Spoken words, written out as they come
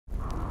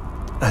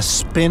A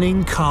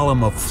spinning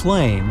column of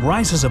flame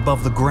rises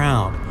above the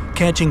ground,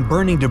 catching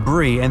burning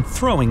debris and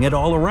throwing it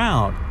all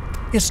around.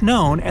 It's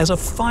known as a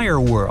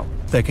fire whirl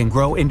that can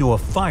grow into a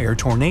fire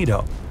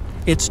tornado.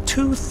 It's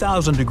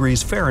 2,000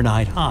 degrees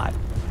Fahrenheit hot,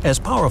 as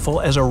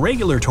powerful as a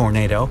regular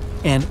tornado,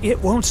 and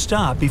it won't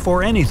stop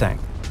before anything.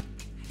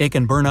 It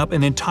can burn up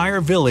an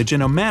entire village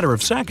in a matter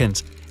of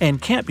seconds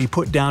and can't be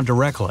put down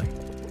directly.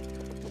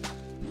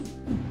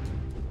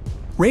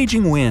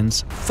 Raging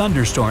winds,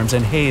 thunderstorms,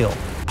 and hail,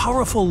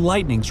 powerful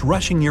lightnings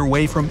rushing your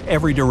way from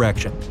every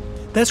direction.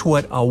 That's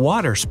what a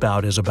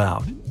waterspout is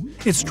about.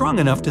 It's strong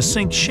enough to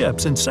sink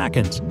ships in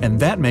seconds, and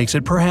that makes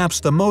it perhaps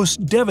the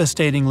most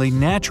devastatingly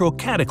natural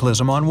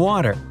cataclysm on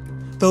water.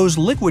 Those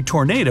liquid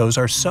tornadoes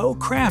are so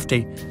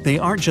crafty, they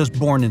aren't just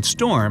born in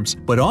storms,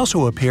 but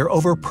also appear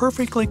over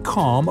perfectly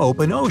calm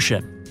open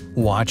ocean.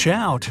 Watch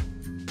out!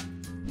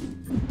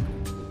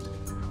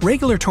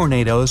 Regular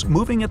tornadoes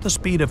moving at the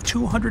speed of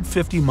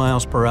 250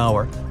 miles per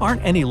hour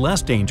aren't any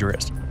less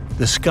dangerous.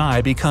 The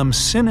sky becomes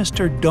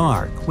sinister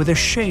dark with a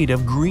shade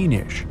of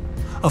greenish.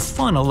 A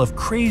funnel of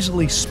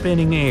crazily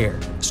spinning air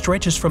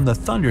stretches from the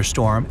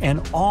thunderstorm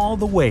and all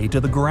the way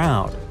to the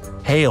ground.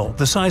 Hail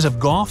the size of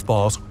golf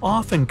balls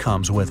often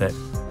comes with it.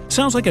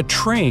 Sounds like a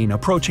train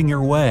approaching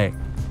your way.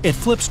 It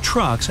flips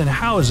trucks and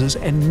houses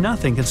and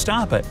nothing can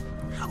stop it.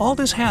 All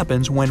this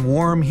happens when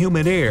warm,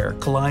 humid air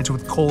collides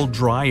with cold,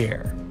 dry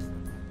air.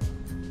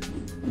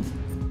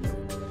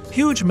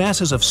 Huge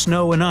masses of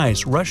snow and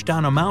ice rush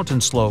down a mountain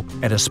slope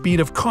at a speed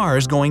of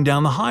cars going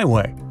down the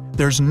highway.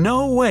 There's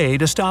no way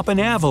to stop an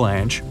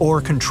avalanche or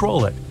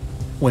control it.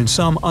 When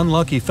some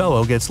unlucky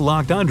fellow gets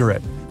locked under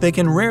it, they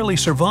can rarely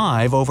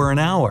survive over an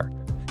hour.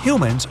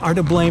 Humans are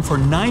to blame for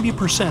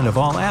 90% of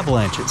all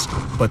avalanches,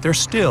 but they're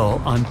still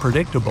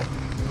unpredictable.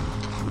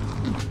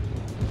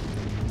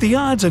 The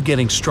odds of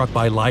getting struck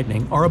by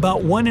lightning are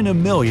about 1 in a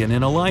million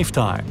in a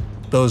lifetime.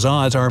 Those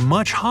odds are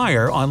much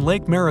higher on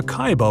Lake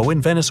Maracaibo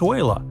in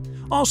Venezuela,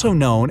 also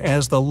known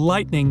as the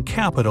lightning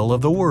capital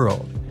of the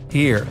world.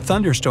 Here,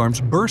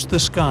 thunderstorms burst the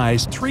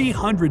skies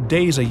 300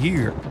 days a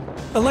year.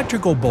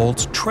 Electrical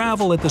bolts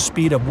travel at the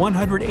speed of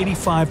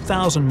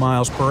 185,000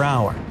 miles per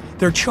hour.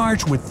 They're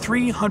charged with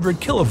 300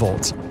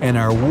 kilovolts and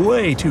are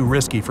way too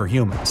risky for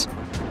humans.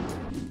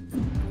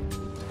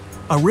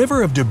 A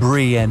river of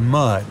debris and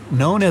mud,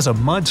 known as a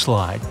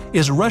mudslide,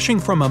 is rushing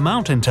from a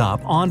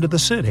mountaintop onto the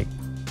city.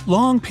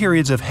 Long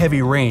periods of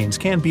heavy rains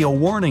can be a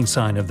warning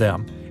sign of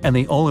them, and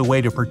the only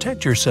way to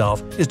protect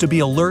yourself is to be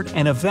alert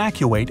and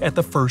evacuate at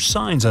the first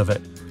signs of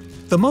it.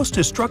 The most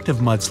destructive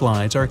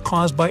mudslides are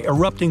caused by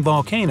erupting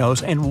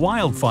volcanoes and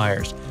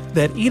wildfires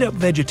that eat up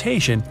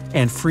vegetation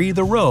and free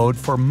the road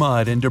for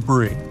mud and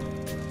debris.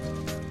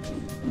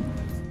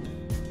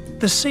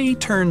 The sea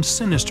turns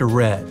sinister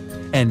red,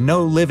 and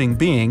no living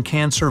being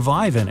can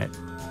survive in it.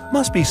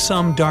 Must be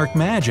some dark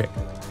magic.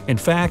 In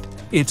fact,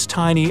 it's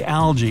tiny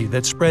algae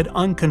that spread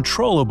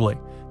uncontrollably,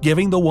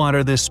 giving the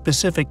water this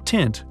specific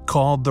tint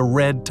called the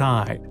red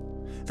tide.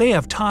 They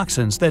have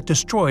toxins that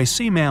destroy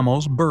sea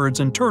mammals,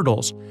 birds, and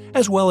turtles,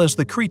 as well as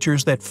the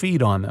creatures that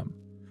feed on them.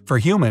 For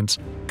humans,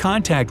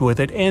 contact with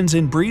it ends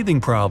in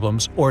breathing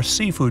problems or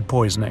seafood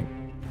poisoning.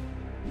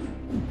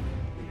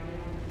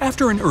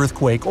 After an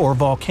earthquake or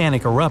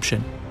volcanic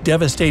eruption,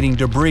 devastating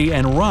debris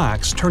and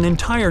rocks turn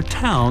entire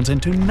towns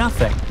into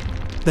nothing.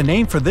 The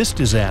name for this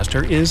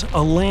disaster is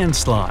a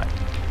landslide.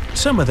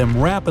 Some of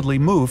them rapidly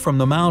move from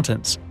the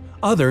mountains.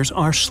 Others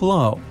are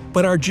slow,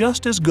 but are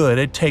just as good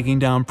at taking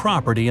down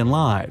property and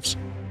lives.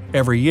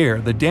 Every year,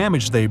 the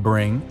damage they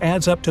bring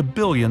adds up to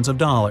billions of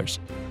dollars.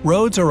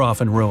 Roads are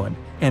often ruined,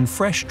 and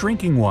fresh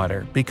drinking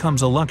water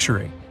becomes a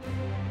luxury.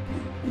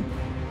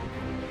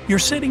 You're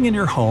sitting in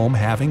your home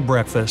having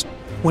breakfast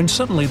when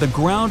suddenly the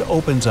ground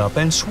opens up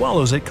and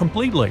swallows it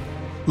completely,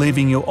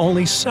 leaving you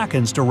only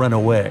seconds to run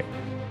away.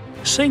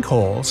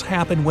 Sinkholes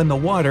happen when the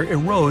water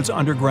erodes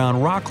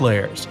underground rock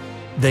layers.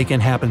 They can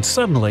happen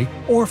suddenly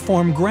or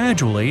form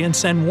gradually and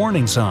send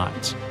warning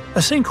signs. A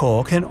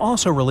sinkhole can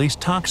also release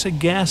toxic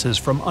gases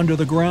from under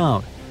the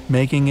ground,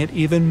 making it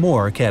even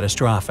more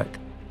catastrophic.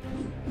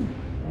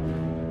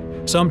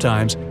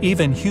 Sometimes,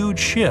 even huge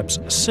ships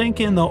sink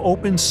in the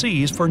open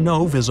seas for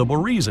no visible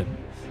reason.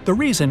 The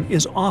reason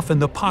is often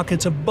the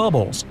pockets of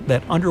bubbles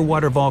that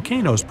underwater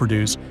volcanoes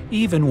produce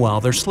even while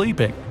they're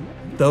sleeping.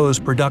 Those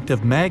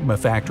productive magma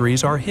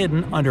factories are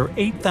hidden under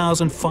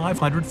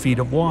 8,500 feet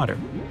of water.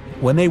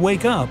 When they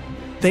wake up,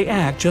 they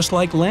act just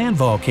like land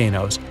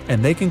volcanoes,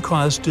 and they can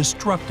cause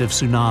destructive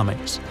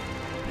tsunamis.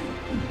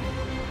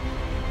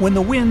 When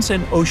the winds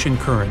and ocean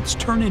currents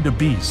turn into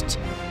beasts,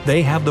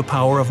 they have the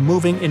power of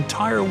moving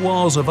entire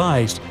walls of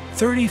ice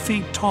 30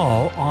 feet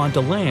tall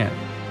onto land.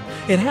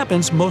 It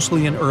happens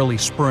mostly in early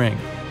spring,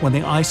 when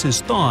the ice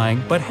is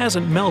thawing but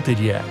hasn't melted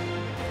yet.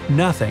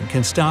 Nothing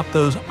can stop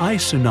those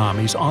ice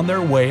tsunamis on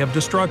their way of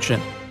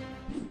destruction.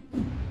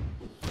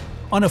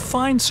 On a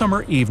fine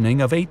summer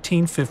evening of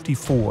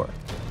 1854,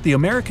 the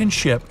American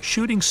ship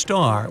Shooting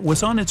Star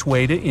was on its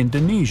way to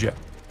Indonesia.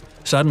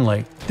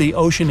 Suddenly, the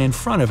ocean in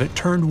front of it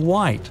turned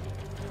white.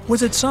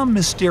 Was it some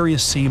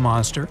mysterious sea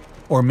monster,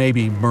 Or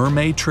maybe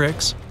mermaid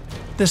tricks?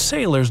 The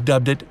sailors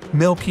dubbed it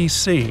Milky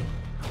Sea.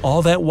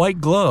 All that white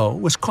glow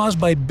was caused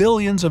by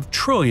billions of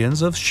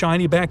trillions of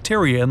shiny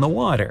bacteria in the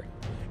water,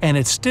 and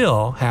it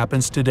still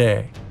happens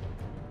today.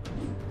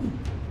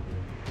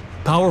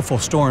 Powerful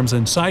storms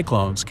and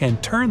cyclones can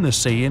turn the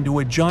sea into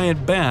a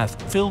giant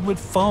bath filled with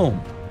foam.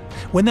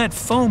 When that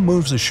foam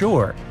moves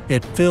ashore,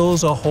 it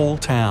fills a whole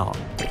town.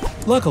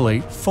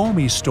 Luckily,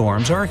 foamy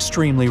storms are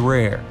extremely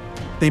rare.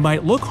 They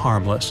might look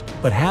harmless,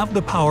 but have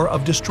the power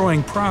of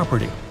destroying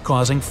property,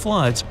 causing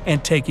floods,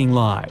 and taking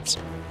lives.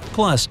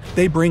 Plus,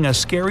 they bring a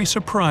scary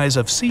surprise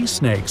of sea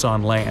snakes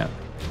on land.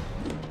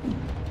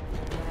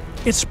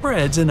 It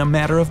spreads in a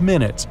matter of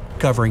minutes,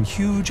 covering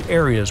huge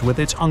areas with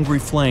its hungry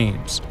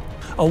flames.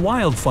 A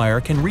wildfire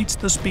can reach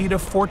the speed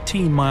of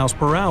 14 miles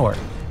per hour,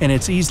 and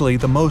it's easily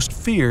the most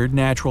feared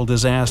natural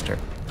disaster.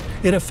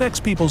 It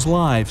affects people's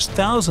lives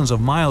thousands of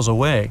miles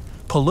away,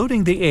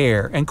 polluting the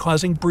air and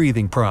causing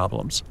breathing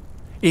problems.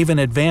 Even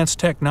advanced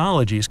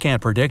technologies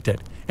can't predict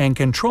it, and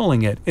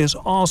controlling it is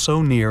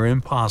also near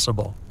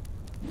impossible.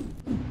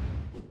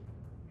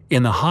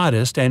 In the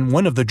hottest and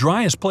one of the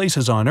driest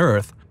places on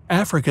Earth,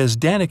 Africa's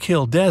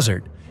Danakil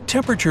Desert,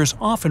 temperatures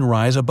often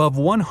rise above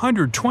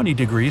 120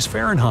 degrees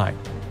Fahrenheit.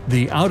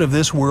 The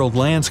out-of-this-world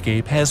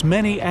landscape has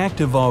many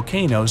active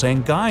volcanoes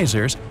and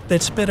geysers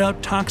that spit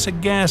out toxic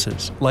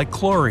gases like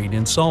chlorine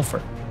and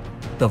sulfur.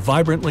 The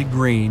vibrantly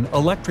green,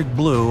 electric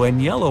blue,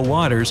 and yellow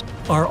waters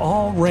are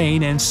all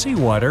rain and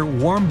seawater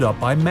warmed up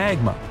by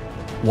magma.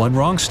 One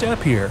wrong step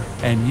here,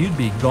 and you'd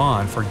be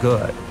gone for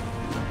good.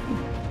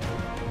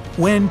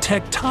 When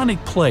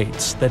tectonic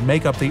plates that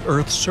make up the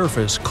Earth's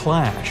surface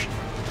clash,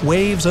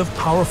 waves of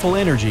powerful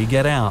energy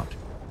get out.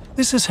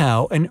 This is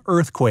how an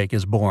earthquake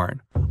is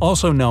born,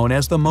 also known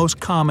as the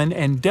most common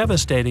and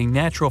devastating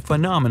natural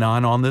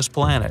phenomenon on this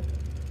planet.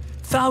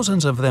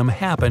 Thousands of them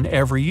happen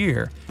every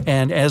year,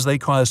 and as they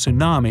cause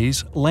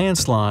tsunamis,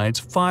 landslides,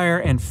 fire,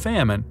 and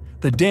famine,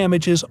 the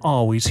damage is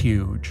always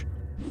huge.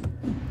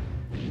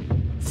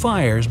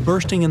 Fires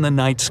bursting in the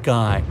night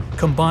sky,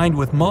 combined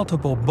with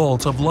multiple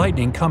bolts of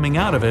lightning coming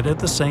out of it at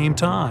the same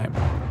time.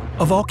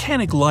 A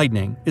volcanic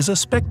lightning is a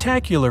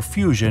spectacular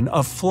fusion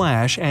of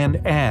flash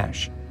and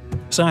ash.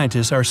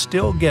 Scientists are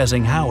still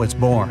guessing how it's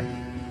born.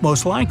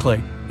 Most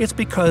likely, it's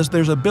because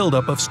there's a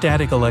buildup of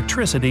static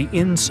electricity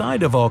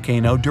inside a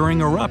volcano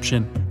during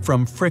eruption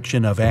from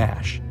friction of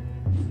ash.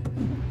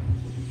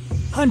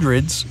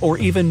 Hundreds or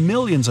even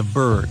millions of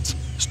birds,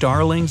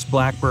 starlings,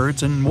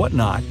 blackbirds, and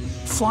whatnot,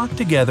 flock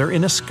together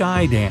in a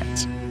sky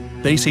dance.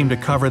 They seem to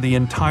cover the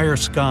entire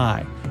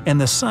sky, and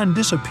the sun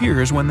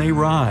disappears when they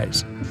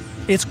rise.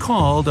 It's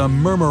called a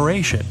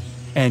murmuration,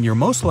 and you're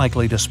most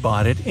likely to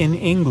spot it in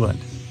England.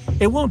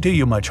 It won't do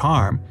you much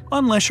harm,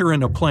 unless you're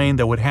in a plane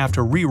that would have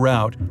to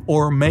reroute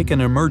or make an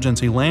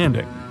emergency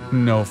landing.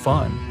 No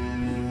fun.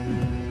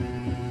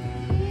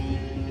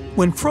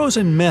 When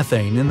frozen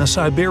methane in the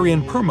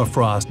Siberian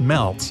permafrost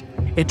melts,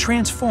 it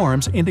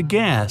transforms into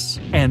gas,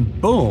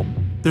 and boom!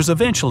 There's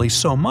eventually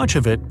so much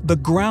of it, the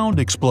ground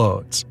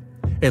explodes.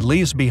 It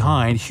leaves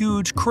behind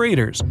huge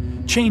craters,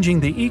 changing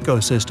the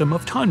ecosystem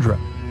of tundra.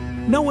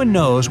 No one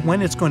knows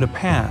when it's going to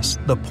pass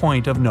the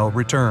point of no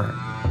return.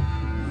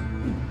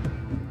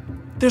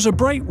 There's a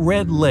bright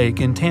red lake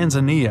in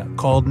Tanzania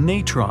called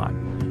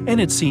Natron, and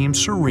it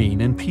seems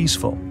serene and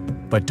peaceful.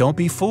 But don't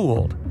be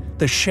fooled.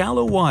 The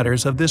shallow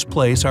waters of this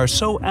place are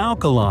so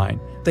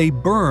alkaline, they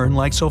burn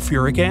like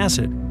sulfuric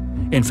acid.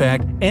 In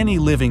fact, any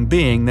living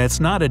being that's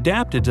not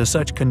adapted to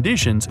such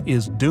conditions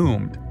is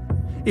doomed.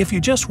 If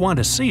you just want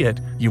to see it,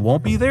 you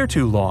won't be there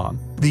too long.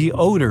 The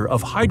odor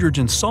of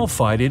hydrogen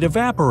sulfide it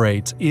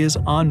evaporates is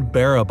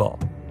unbearable.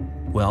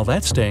 Well,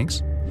 that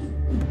stinks.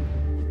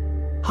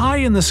 High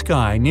in the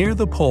sky near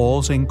the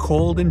poles in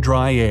cold and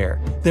dry air,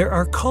 there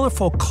are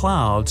colorful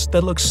clouds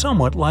that look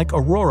somewhat like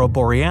aurora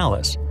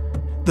borealis.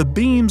 The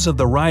beams of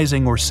the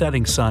rising or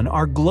setting sun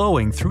are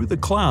glowing through the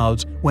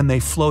clouds when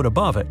they float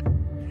above it.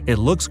 It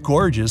looks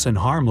gorgeous and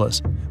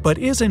harmless, but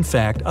is in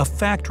fact a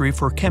factory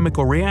for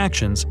chemical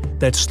reactions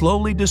that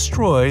slowly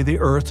destroy the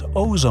Earth's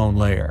ozone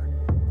layer.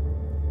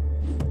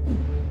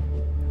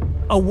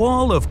 A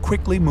wall of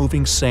quickly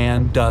moving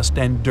sand, dust,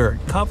 and dirt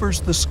covers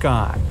the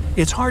sky.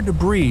 It's hard to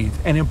breathe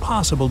and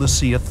impossible to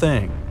see a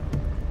thing.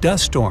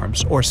 Dust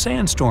storms or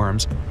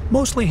sandstorms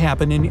mostly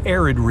happen in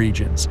arid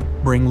regions,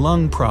 bring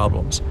lung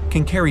problems,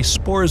 can carry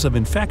spores of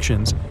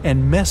infections,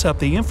 and mess up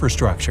the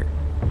infrastructure.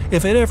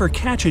 If it ever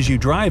catches you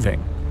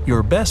driving,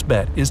 your best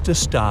bet is to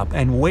stop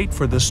and wait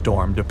for the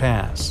storm to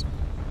pass.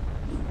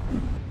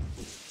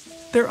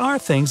 There are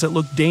things that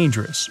look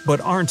dangerous but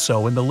aren't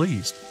so in the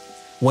least.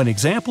 One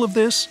example of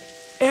this?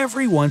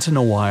 Every once in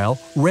a while,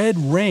 red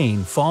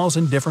rain falls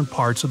in different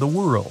parts of the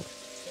world.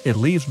 It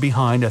leaves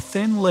behind a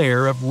thin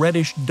layer of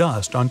reddish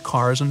dust on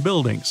cars and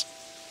buildings.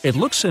 It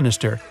looks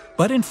sinister,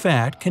 but in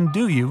fact can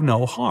do you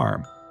no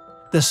harm.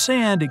 The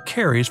sand it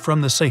carries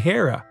from the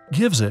Sahara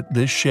gives it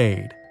this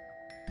shade.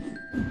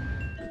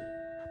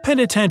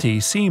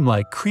 Penitentes seem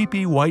like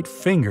creepy white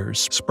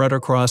fingers spread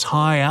across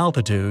high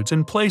altitudes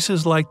in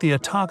places like the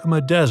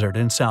Atacama Desert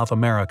in South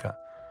America.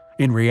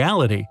 In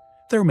reality,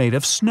 they're made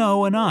of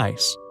snow and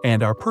ice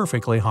and are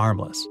perfectly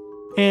harmless.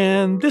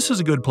 And this is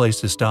a good place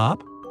to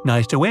stop.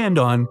 Nice to end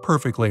on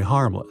perfectly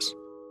harmless.